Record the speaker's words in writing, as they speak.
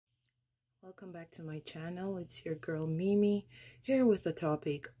Welcome back to my channel. It's your girl Mimi here with the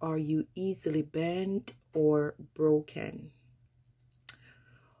topic, are you easily bent or broken?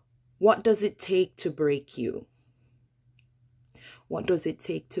 What does it take to break you? What does it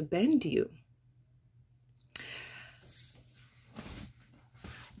take to bend you?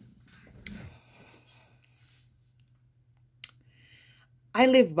 I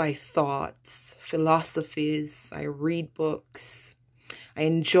live by thoughts, philosophies. I read books. I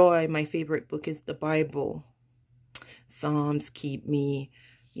enjoy, my favorite book is the Bible. Psalms keep me,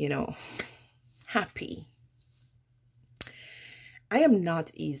 happy. I am not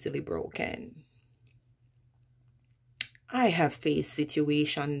easily broken. I have faced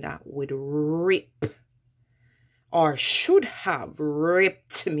situations that would rip or should have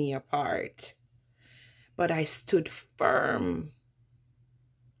ripped me apart. But I stood firm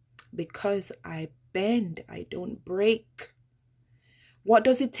because I bend, I don't break. What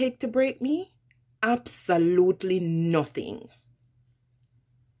does it take to break me? Absolutely nothing.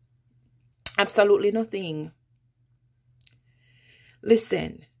 Absolutely nothing.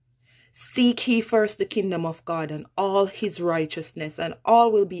 Listen, seek ye first the kingdom of God and all his righteousness, and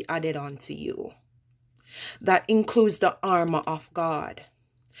all will be added unto you. That includes the armor of God.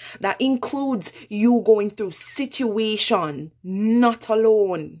 That includes you going through situation, not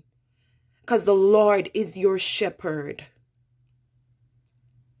alone. Because the Lord is your shepherd.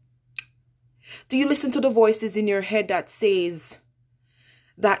 Do you listen to the voices in your head that says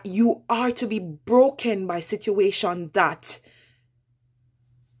that you are to be broken by situation that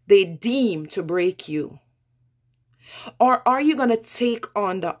they deem to break you? Or are you going to take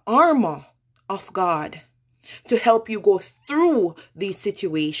on the armor of God to help you go through these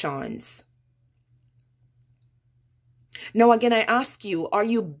situations? Now again, I ask you, are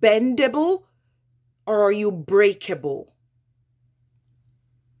you bendable or are you breakable?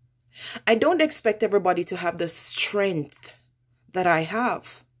 I don't expect everybody to have the strength that I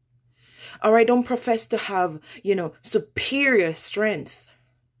have. Or I don't profess to have, superior strength.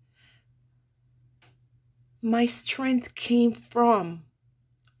 My strength came from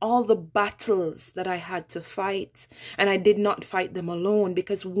all the battles that I had to fight. And I did not fight them alone,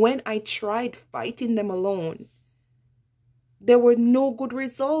 because when I tried fighting them alone, there were no good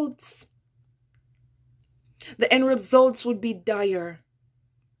results. The end results would be dire.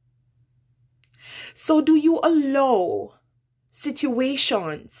 So do you allow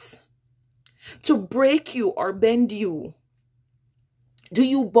situations to break you or bend you? Do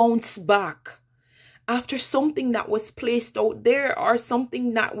you bounce back after something that was placed out there or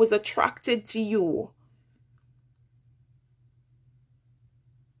something that was attracted to you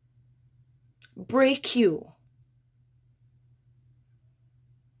break you?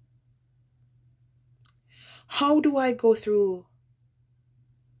 How do I go through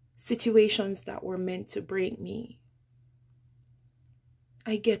situations that were meant to break me?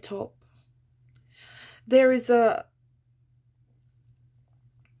 I get up. There's a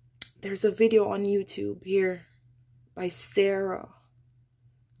video on YouTube here by Sarah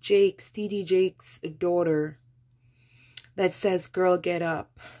Jakes, TD Jakes' daughter, that says, "Girl, get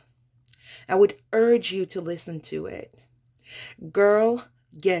up." I would urge you to listen to it. Girl,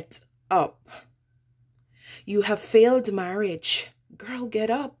 get up. You have failed marriage. Girl, get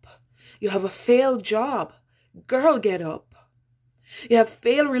up. You have a failed job. Girl, get up. You have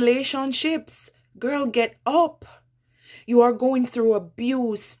failed relationships. Girl, get up. You are going through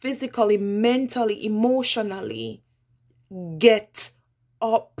abuse physically, mentally, emotionally. Get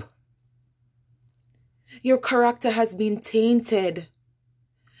up. Your character has been tainted.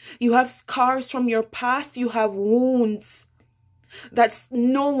 You have scars from your past. You have wounds that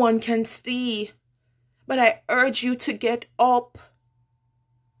no one can see. But I urge you to get up.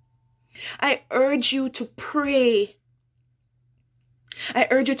 I urge you to pray. I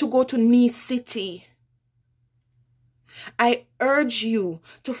urge you to go to Nice City. I urge you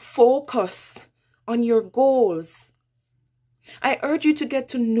to focus on your goals. I urge you to get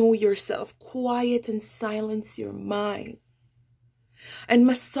to know yourself, quiet and silence your mind, and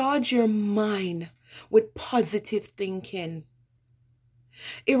massage your mind with positive thinking.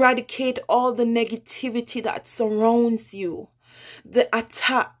 Eradicate all the negativity that surrounds you, the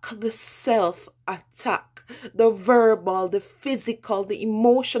attack, the self-attack, the verbal, the physical, the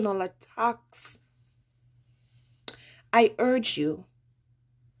emotional attacks. I urge you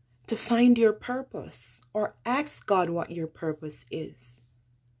to find your purpose or ask God what your purpose is.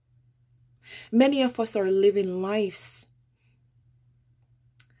 Many of us are living lives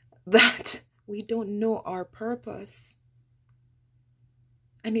that we don't know our purpose,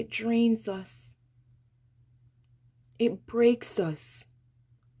 and it drains us. It breaks us.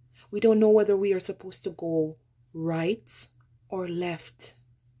 We don't know whether we are supposed to go right or left.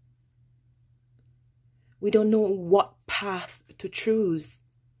 We don't know what path to choose.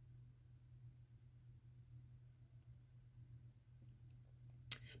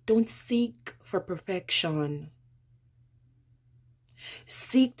 Don't seek for perfection.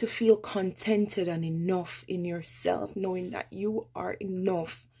 Seek to feel contented and enough in yourself, knowing that you are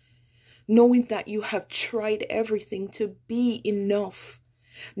enough. Knowing that you have tried everything to be enough.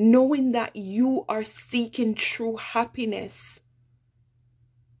 Knowing that you are seeking true happiness.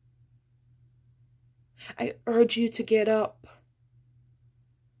 I urge you to get up.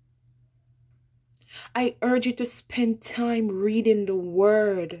 I urge you to spend time reading the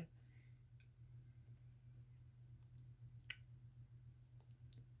Word.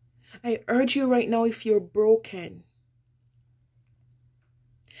 I urge you right now, if you're broken,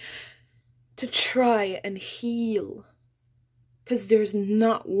 to try and heal. Because there's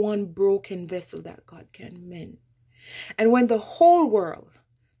not one broken vessel that God can mend. And when the whole world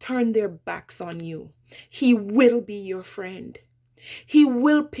turn their backs on you, He will be your friend. He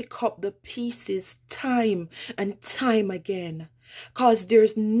will pick up the pieces time and time again. Because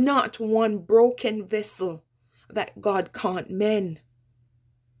there's not one broken vessel that God can't mend.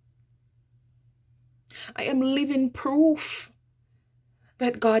 I am living proof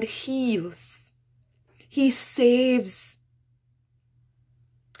that God heals. He saves.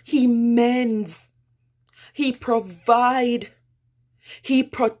 He mends. He provides. He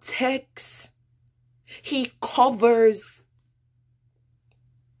protects. He covers.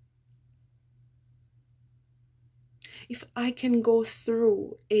 If I can go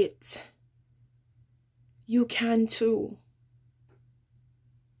through it, you can too.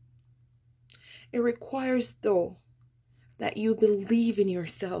 It requires, though, that you believe in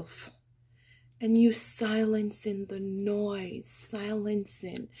yourself and you silencing the noise,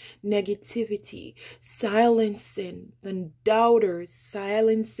 silencing negativity, silencing the doubters,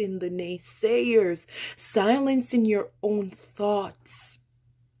 silencing the naysayers, silencing your own thoughts,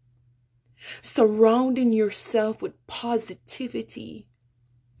 surrounding yourself with positivity,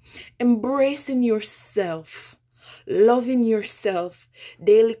 embracing yourself, loving yourself,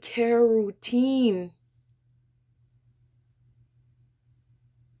 daily care routine.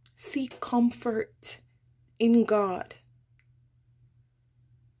 Seek comfort in God.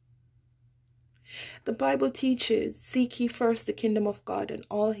 The Bible teaches, seek ye first the kingdom of God and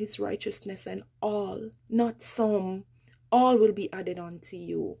all His righteousness, and all, not some, all will be added unto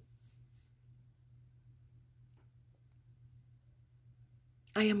you.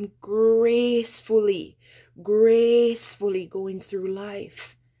 I am gracefully going through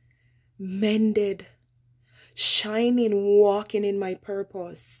life, mended, shining, walking in my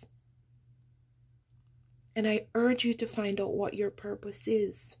purpose. And I urge you to find out what your purpose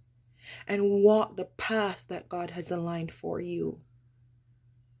is and walk the path that God has aligned for you.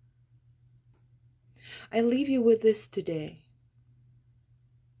 I leave you with this today.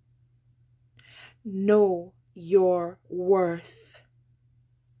 Know your worth.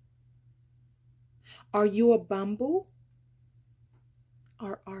 Are you a bamboo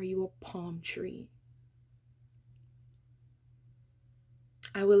or are you a palm tree?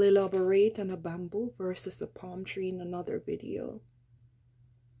 I will elaborate on a bamboo versus a palm tree in another video.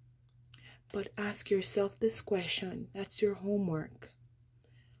 But ask yourself this question. That's your homework.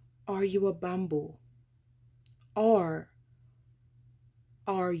 Are you a bamboo? Or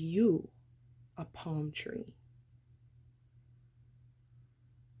are you a palm tree?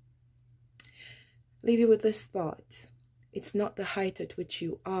 Leave you with this thought. It's not the height at which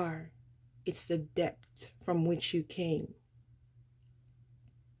you are. It's the depth from which you came.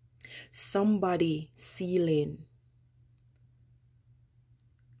 Somebody ceiling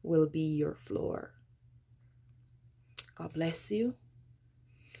will be your floor. God bless you.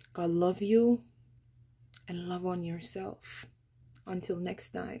 God love you. And love on yourself. Until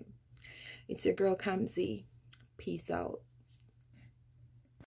next time. It's your girl Kamzi. Peace out.